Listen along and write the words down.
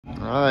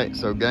All right,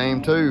 so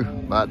game 2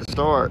 about to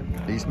start.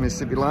 East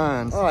Mississippi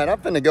Lions. All right, I'm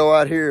finna go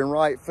out here in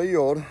right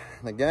field.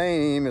 The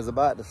game is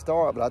about to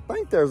start, but I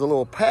think there's a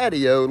little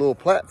patio, a little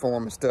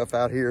platform and stuff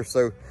out here,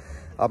 so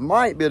I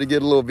might be able to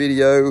get a little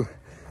video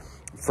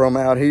from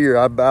out here.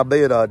 I'll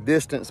be at a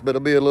distance, but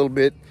it'll be a little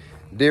bit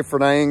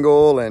different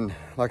angle, and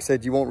like I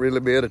said, you won't really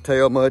be able to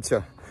tell much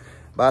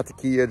about the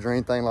kids or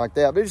anything like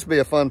that, but it'll just be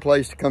a fun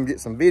place to come get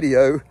some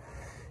video.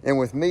 And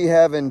with me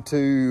having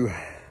to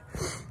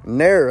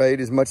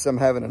narrate as much as I'm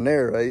having to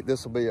narrate,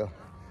 this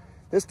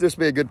just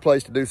be a good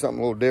place to do something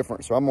a little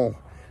different. So I'm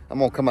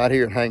gonna come out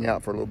here and hang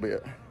out for a little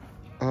bit.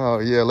 Oh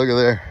yeah, look at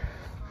there.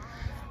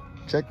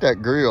 Check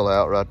that grill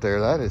out right there.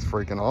 That is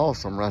freaking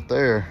awesome right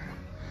there.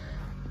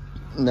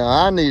 Now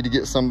I need to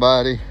get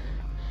somebody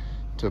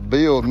to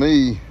build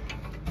me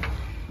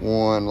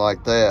one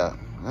like that.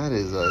 That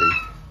is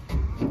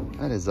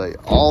a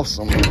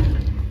awesome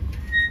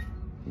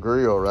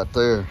grill right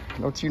there.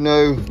 Don't you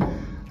know,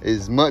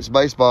 as much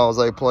baseball as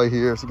they play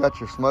here. So you got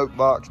your smoke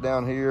box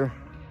down here.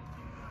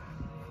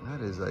 That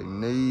is a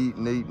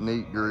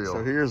neat grill.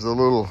 So here's a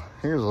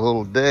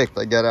little deck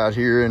they got out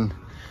here in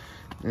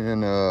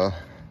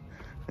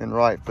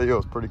right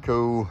field. It's pretty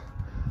cool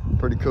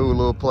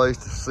little place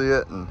to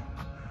sit and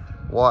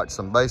watch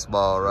some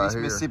baseball right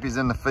here. Mississippi's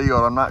in the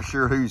field. I'm not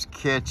sure who's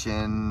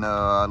catching.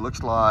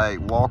 Looks like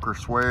Walker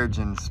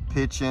Swearigen's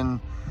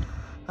pitching.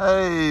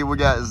 Hey, we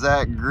got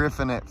Zach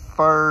Griffin at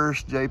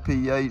first,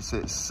 JP Yates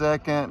at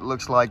second.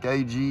 Looks like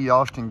AG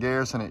Austin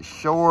Garrison at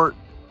short.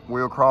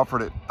 Will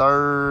Crawford at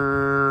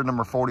third,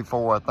 number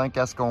 44. I think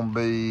that's gonna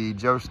be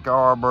Joe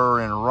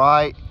Scarborough in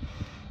right.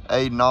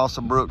 Aiden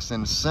Alsabrooks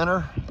in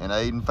center, and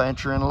Aiden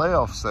Fancher in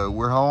left. So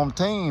we're home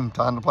team,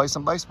 time to play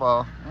some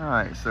baseball. All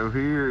right, so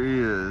here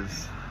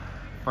is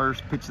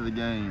first pitch of the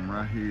game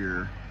right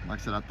here.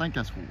 Like I said, I think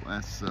that's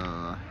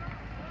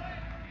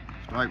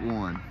strike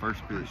one,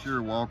 first pitch.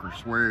 Sure, Walker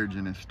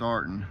Swearigen is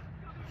starting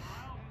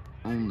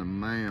on the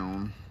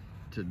mound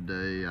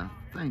today. I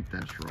think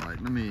that's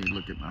right. Let me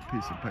look at my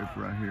piece of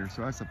paper right here.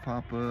 So that's a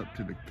pop up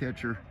to the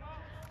catcher.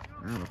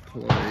 Out of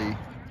play.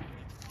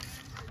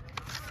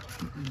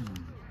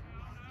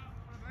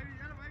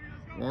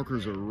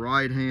 Walker's a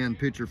right-hand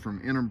pitcher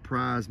from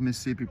Enterprise,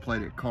 Mississippi.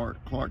 Played at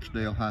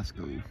Clarksdale High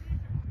School.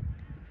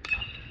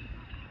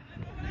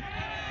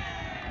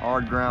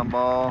 Hard ground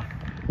ball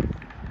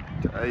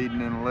to Aiden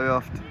in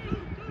left.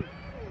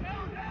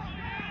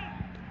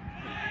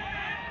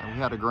 And we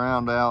had a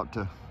ground out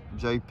to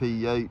JP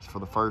Yates for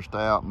the first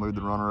out, moved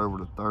the runner over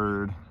to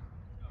third.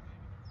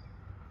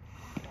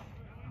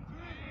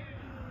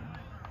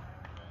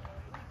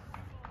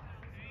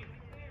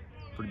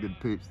 Pretty good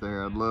pitch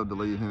there. I'd love to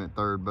leave him at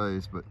third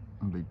base, but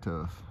it'd be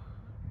tough.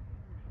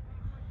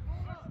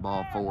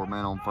 Ball 4,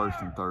 man on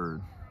first and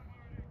third.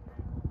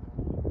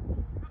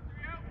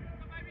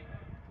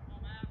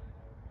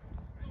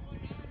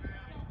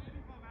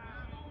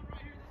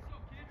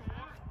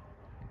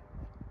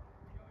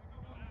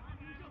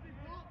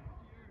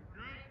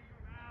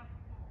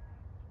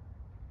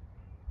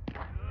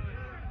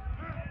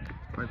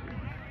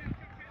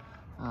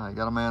 All right,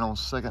 got a man on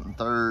second and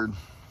third.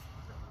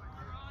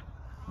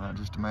 Not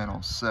just a man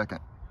on second.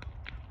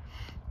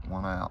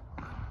 One out.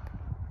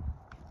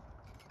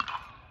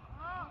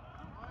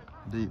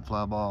 Deep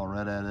fly ball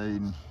right at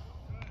Aiden.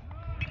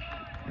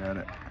 Got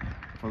it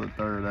for the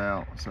third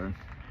out. So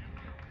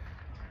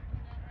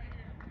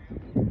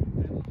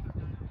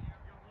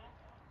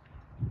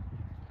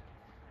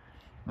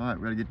all right,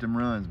 we gotta get them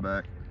runs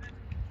back.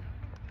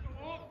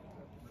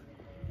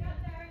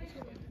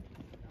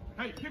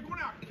 Hey, kick one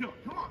out.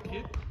 Come on,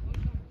 kid.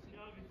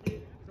 Let's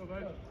go,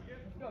 baby.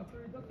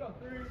 Let's go,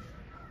 three.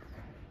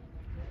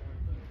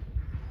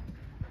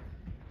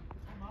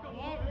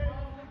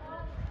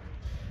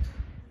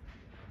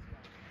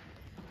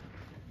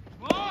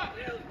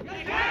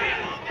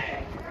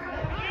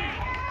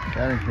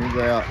 Got him,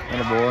 he's out.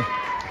 Atta boy.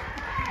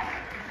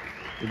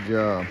 Good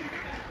job.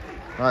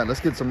 All right, let's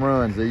get some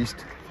runs,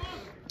 East.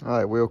 All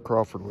right, Will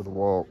Crawford with a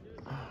walk.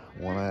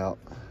 One out.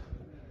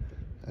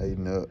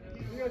 Aiden up.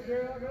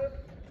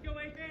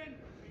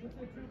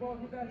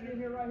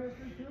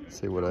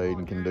 See what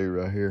Aiden can do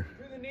right here.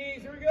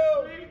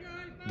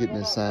 Getting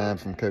his sign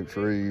from Coach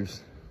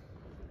Reeves.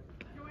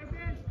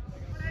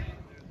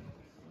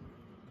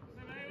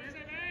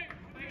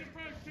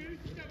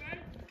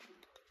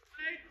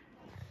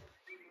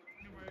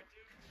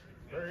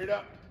 Hurry it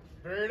up.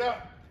 Hurry it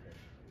up.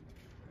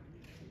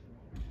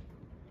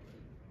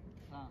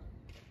 Come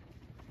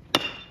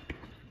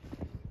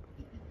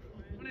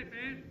on,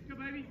 man. Go,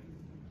 baby.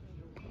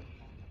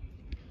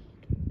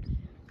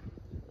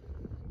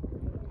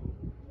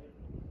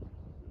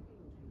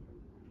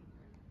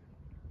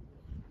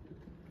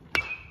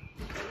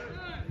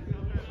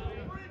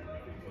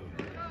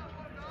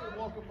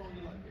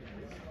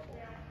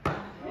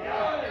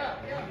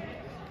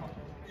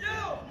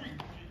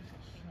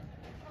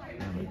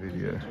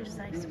 Video. Did you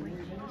say sweet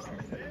Jesus?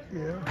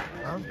 Yeah,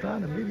 I was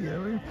trying to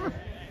video him.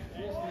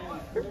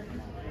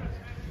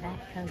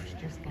 That coach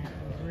just got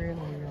really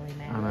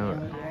mad I know at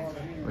it. Empire.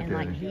 Look And at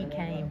like him. he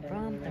came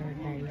from third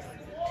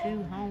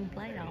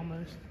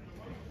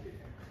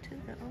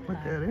Look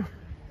at him.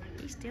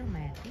 He's still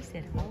mad. He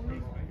said, holy.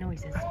 No, he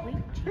said, sweet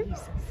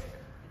Jesus.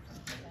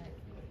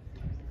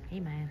 He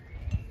mad.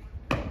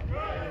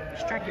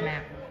 Strike him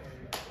out.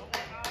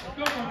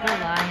 Go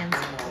Lions.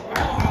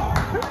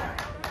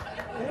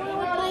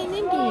 We're playing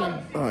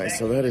Indian. All right,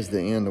 so that is the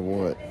end of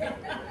what?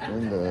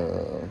 In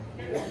the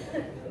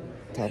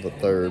top of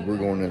third. We're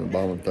going in the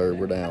bottom of third.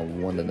 We're down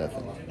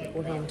 1-0.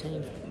 We're home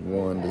team.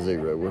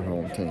 1-0. We're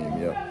home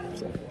team. Yep.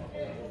 So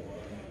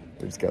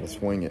we just got to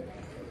swing it.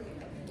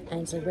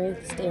 Ainsley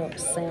Ruth still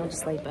sound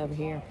asleep over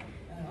here.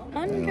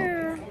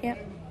 Under.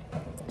 Yep.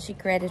 She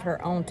created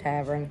her own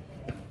tavern.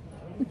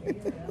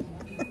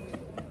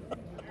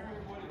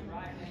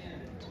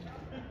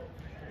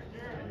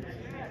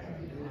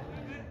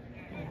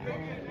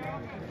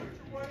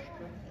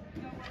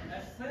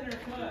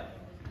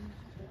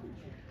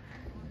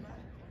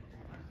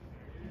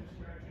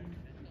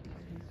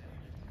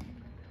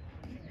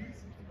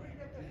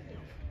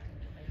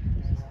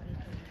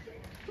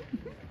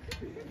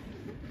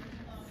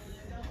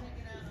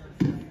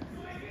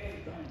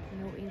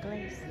 No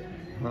English.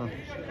 Huh?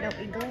 No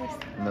English.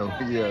 No,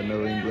 yeah,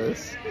 no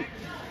English.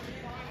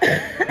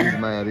 He's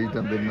mad. He's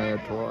done been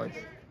mad twice.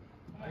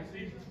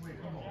 JC,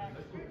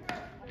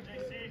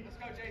 let's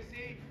go,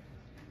 JC.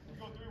 Let's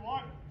go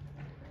 3-1.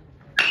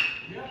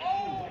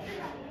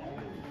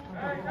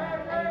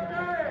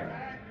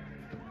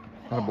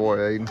 Attaboy,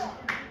 Aiden.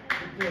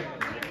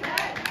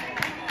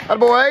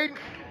 Attaboy, Aiden.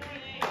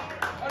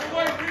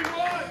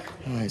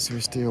 All right, so we're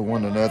still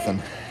 1-0.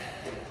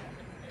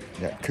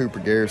 Got Cooper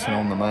Garrison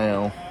on the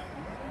mound.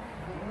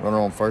 Runner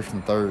on first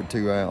and third,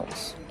 2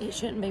 outs. It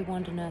shouldn't be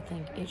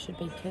 1-0. It should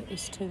be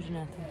it's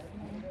 2-0.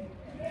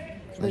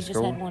 They We just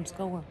scored? had one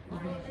score. I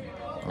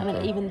mean,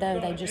 Okay. even though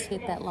they just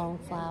hit that long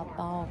fly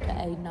ball to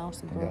Aiden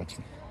Austin Brooks,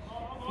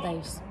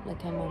 Gotcha. they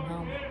came on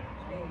home.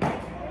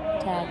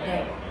 Tagged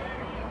up.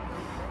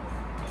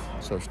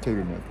 So it's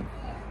 2-0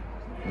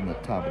 in the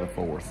top of the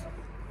fourth.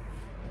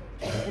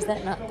 Is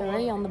that not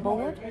 3 on the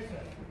board?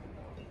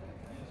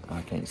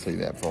 I can't see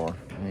that far.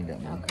 I ain't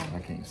got no. Okay. I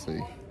can't see.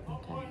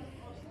 Okay.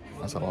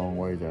 That's a long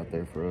ways out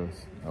there for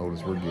us.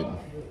 Oldest we're getting.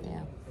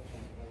 Yeah.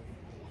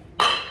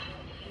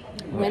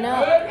 Went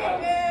up.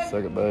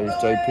 Second base,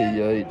 JP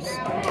Yates.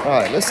 All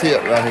right, let's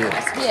hit right here.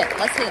 Let's hit.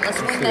 Let's hit. Let's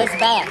swing Hit. those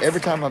bats.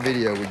 Every time I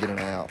video, we get an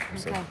out.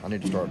 So Okay. I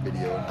need to start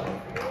videoing.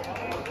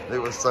 It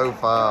was so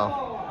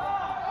foul.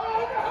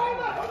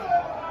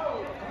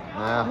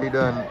 Now he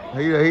done.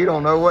 He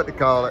don't know what to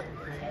call it.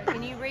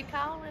 Can you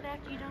recall it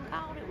after you done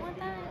called it one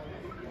time?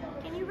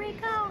 Can you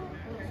recall it?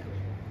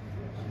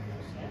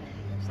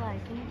 It's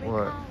like, can you recall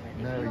What? it?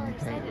 If No, you already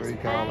said can't it's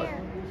recall it.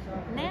 fair,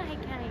 now he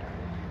can't.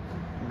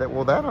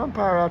 Well, that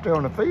umpire out there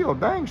on the field,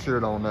 dang sure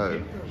don't know.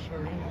 Man, I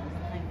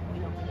think we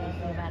don't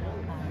know about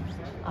umpires.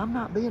 I'm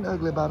not being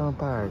ugly about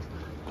umpires,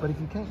 but if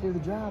you can't do the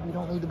job, you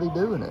don't need to be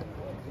doing it.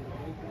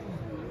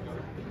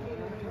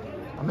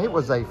 I mean, it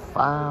was a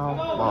foul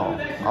ball.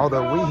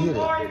 Although we hit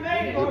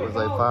it, it was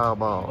a foul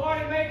ball.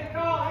 Already made the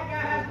call. That guy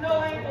has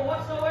no angle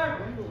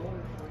whatsoever.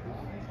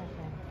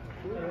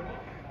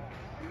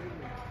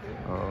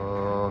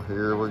 Oh,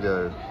 here we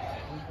go.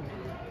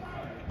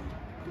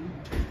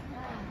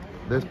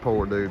 This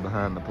poor dude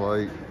behind the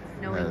plate.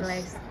 No has-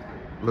 English.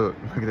 Look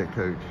at that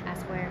coach. I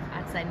swear,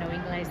 I'd say no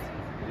English.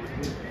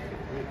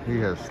 He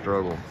has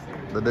struggled.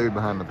 The dude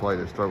behind the plate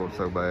has struggled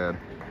so bad.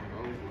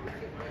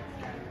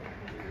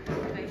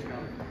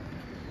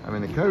 I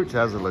mean, the coach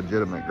has a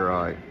legitimate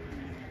gripe.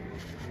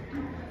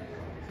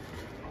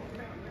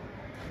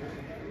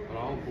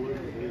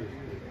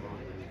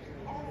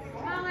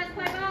 Come on, let's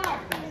play ball.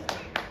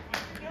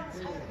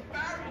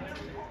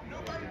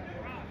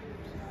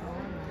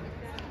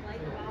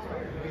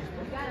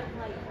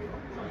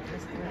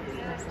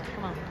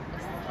 Come on.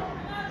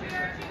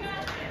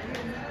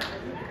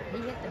 He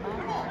hit the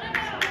ball.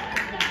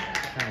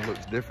 Kind of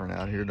looks different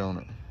out here, don't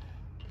it?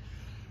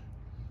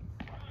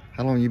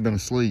 How long you been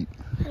asleep?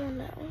 I don't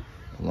know.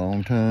 A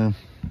long time.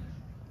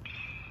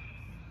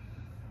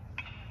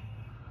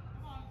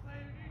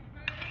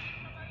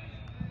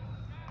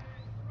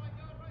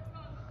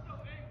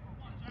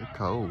 You're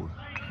cold.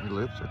 Your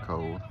lips are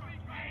cold.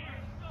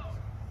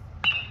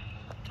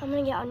 I'm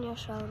gonna get on your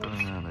shoulders.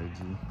 I know,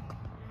 G.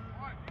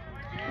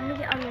 I'm gonna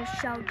get on your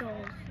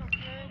shoulders.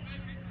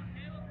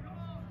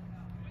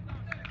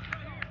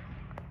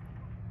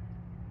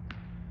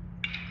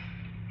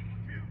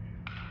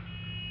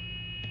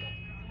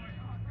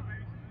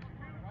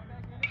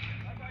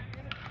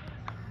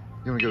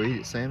 You want to go eat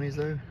at Sammy's,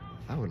 though?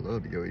 I would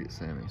love to go eat at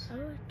Sammy's. I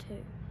would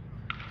too.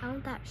 I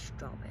want that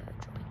strawberry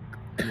drink.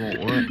 You want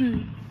what?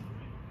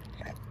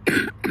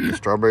 The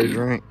strawberry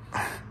drink?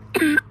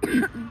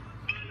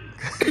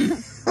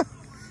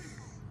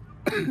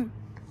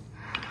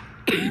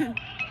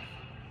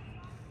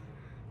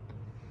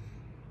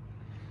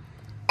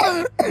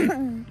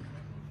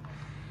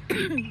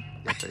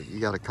 You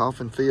got a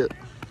coughing fit?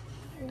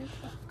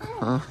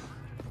 Huh?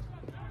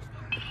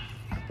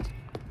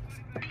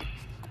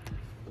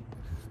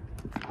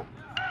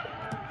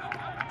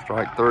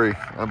 Strike 3.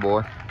 Oh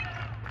boy.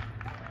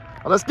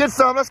 Well, let's get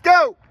some. Let's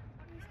go.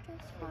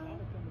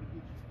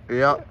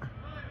 Yep.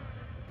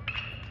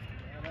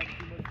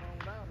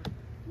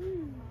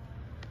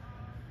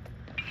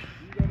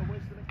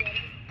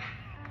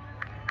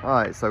 All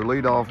right, so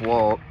lead off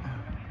walk.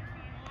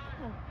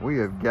 We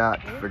have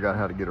got to figure out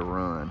how to get a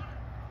run.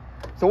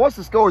 So what's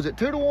the score? Is it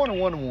 2-1 or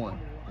 1-1?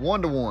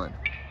 1-1.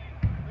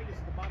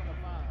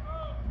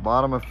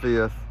 Bottom of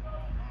 5th.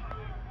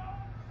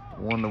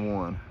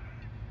 1-1.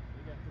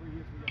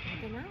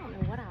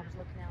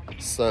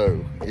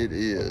 So it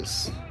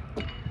is.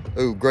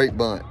 Ooh, great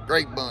bunt.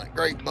 Great bunt.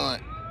 Great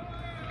bunt.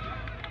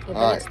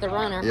 Advance the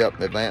runner. Yep,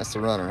 advance the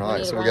runner. All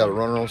right, so we got a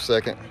runner on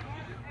second.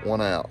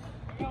 1 out.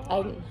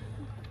 Aiden.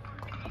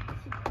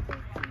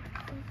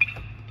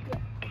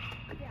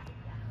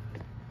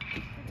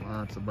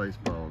 Lots of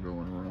baseball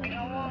going wrong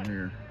around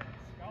here.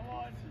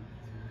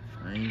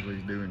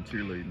 Ainsley's doing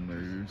cheerleading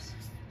moves.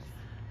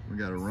 We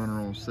got a runner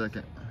on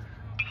second.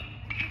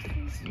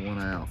 1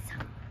 out.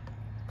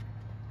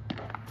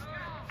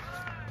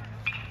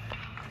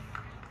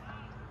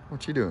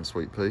 What you doing,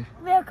 Sweet Pea?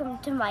 Welcome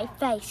to my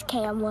face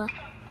camera.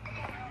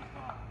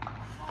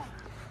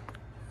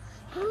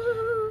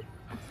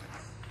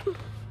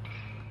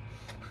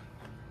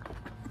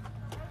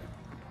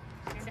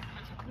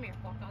 Come here,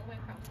 walk all the way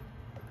across.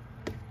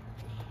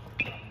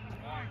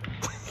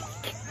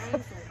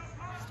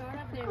 Start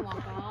up there and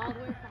walk all the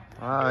way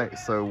across. All right,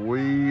 so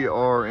we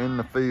are in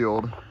the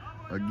field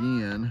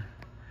again.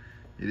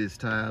 It is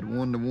tied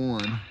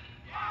 1-1.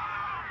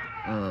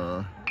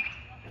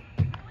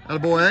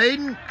 Attaboy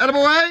Aiden,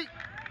 attaboy!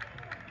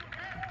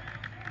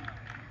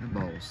 That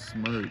ball was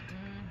smoked.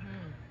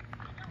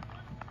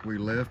 We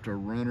left a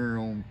runner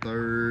on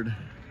third.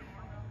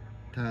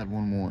 Tied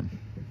 1-1.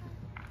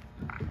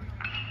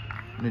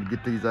 Need to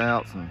get these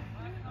outs and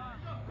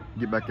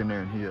get back in there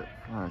and hit.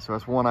 All right, so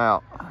that's 1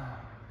 out.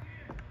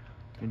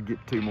 Need to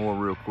get 2 more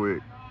real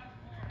quick.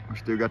 We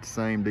still got the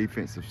same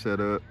defensive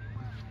setup.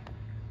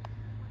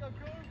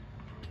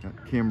 Got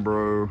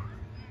Kimbrough,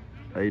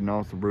 Aiden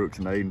Alsterbrooks,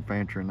 and Aiden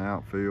Fancher in the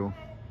outfield.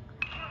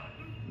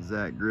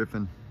 Zach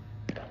Griffin,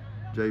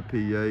 J.P.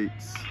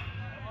 Yates,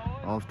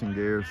 Austin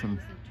Garrison,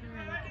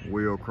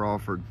 Will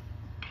Crawford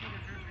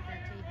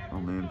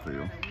on the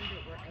infield.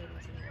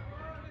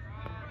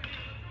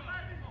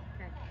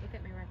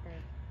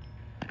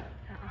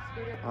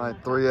 All right,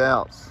 3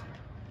 outs.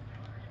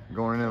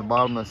 Going in the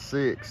bottom of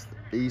 6th,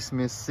 East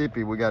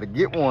Mississippi. We got to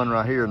get one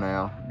right here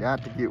now.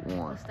 Got to get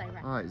one.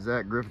 All right,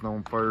 Zach Griffin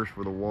on first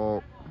with a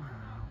walk.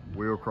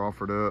 Will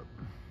Crawford up.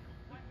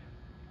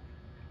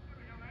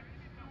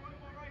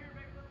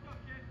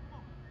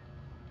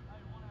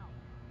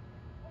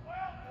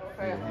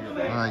 All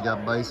right,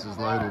 got bases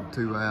loaded,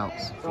 2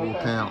 outs, full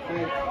count.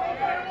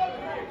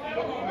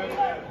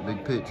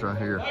 Big pitch right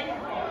here.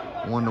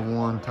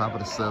 1-1, top of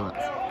the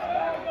 7th.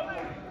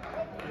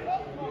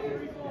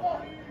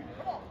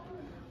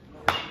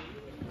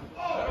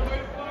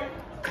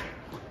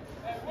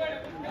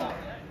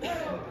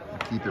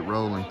 Keep it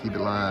rolling, keep it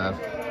live.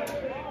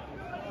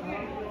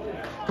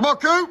 Come on,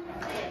 Coop!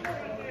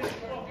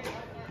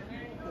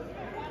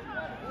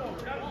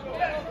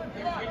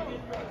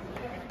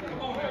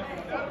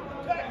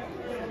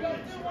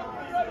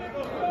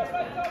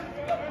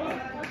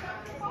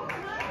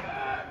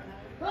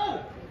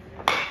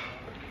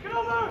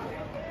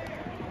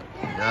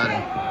 Got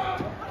him.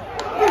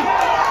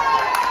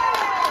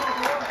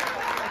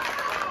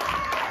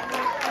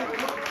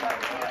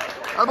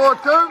 Aboard,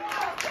 Coop!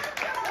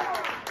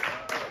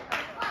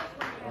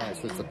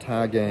 So it's a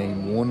tie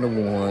game,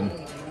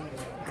 1-1.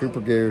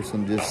 Cooper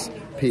Garrison just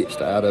pitched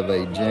out of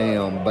a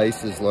jam,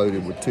 bases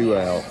loaded with 2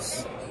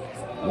 outs.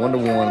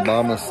 1-1,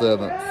 bottom of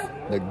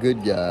 7th. The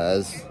good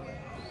guys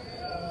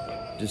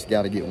just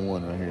got to get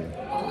one right here.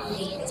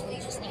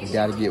 You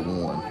got to get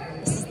one.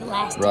 This is the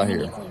last right time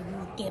here.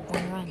 Get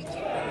one run.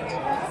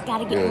 Got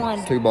to get Good.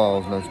 one. 2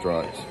 balls, no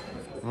strikes.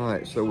 All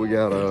right, so we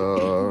got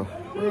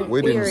we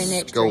We're didn't in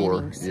extra score.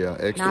 innings. Yeah,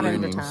 extra Not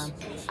innings. overtime.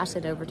 I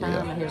said overtime,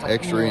 Yeah, and he was like,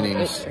 extra no,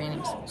 innings. Extra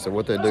innings. So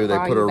what they do, they For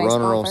all put a your runner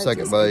baseball on folks,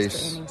 second it's base.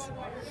 extra innings.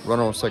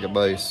 Runner on second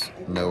base,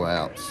 no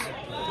outs.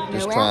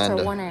 Just No trying outs or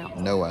to 1 out?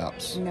 no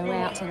outs. No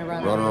outs and a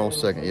runner. Runner on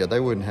second. Yeah, they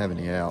wouldn't have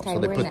any outs. Okay,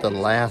 So they we're in put the the-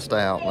 last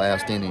out,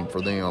 last inning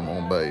for them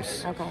on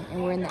base. Okay,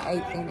 and we're in the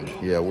 8th inning.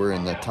 Yeah, we're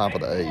in the top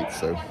of the 8th,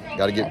 so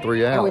got to get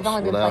 3 outs And we've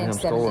only been without playing him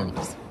 7 scoring.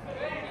 innings.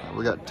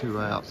 We got 2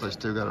 outs. They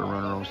still got a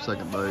runner on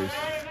second base.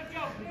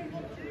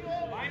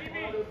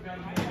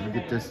 We'll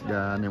get this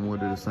guy, and then we'll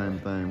do the same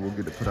thing. We'll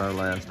get to put our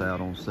last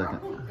out on second.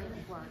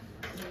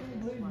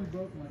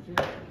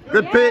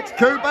 Good pitch,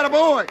 Coop,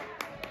 attaboy.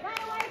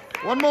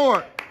 1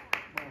 more.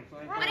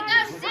 Way to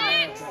go,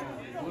 6!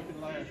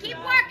 Keep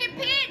working,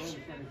 pitch!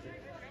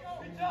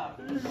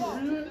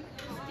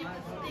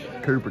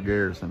 Cooper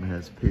Garrison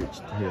has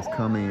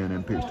come in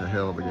and pitched a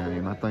hell of a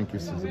game. I think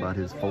this is about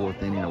his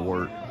 4th inning of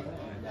work.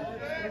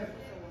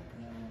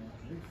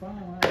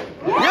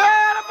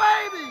 Yeah,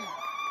 baby!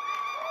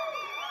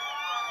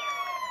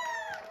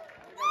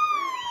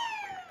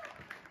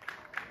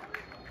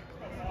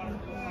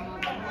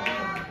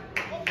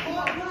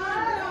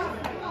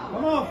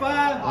 Come on,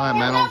 5. All right,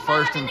 man, on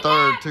first and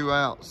third, 2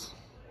 outs.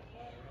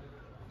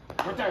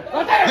 Right there.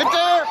 Right there. Get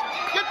there.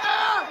 Get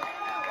there.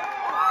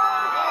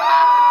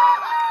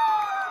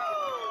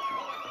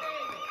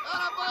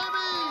 Atta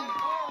baby.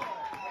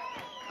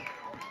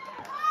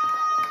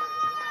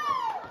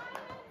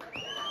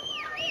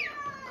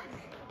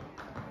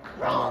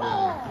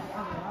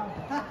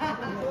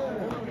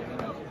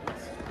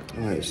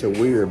 All right, so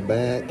we are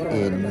back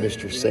in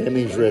Mr.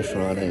 Sammy's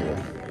restaurant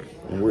now,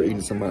 and we're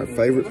eating some of our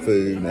favorite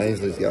food.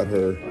 Ainsley's got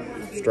her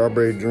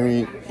strawberry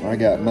drink. I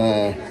got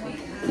my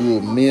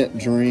little mint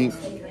drink,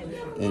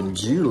 and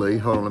Julie,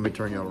 hold on, let me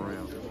turn y'all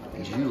around.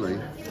 Julie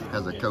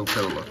has a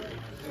Coca-Cola.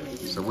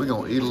 So we're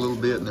gonna eat a little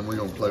bit, and then we're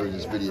gonna close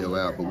this video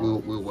out. But we'll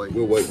wait.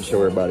 We'll wait and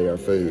show everybody our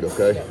food,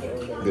 okay?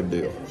 Good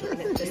deal.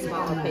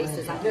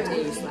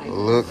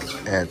 Look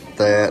at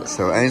that.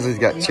 So Ainsley's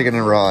got chicken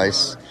and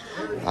rice.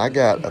 I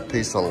got a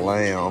piece of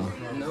lamb.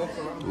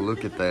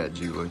 Look at that,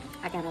 Julie.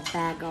 I got a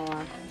bag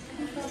of.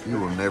 You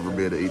will never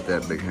be able to eat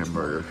that big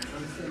hamburger.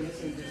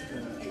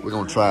 We're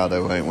gonna try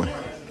though, ain't we?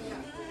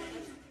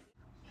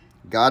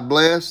 God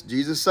bless.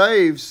 Jesus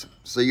saves.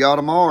 See y'all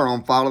tomorrow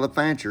on Follow the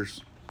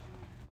Fanchers.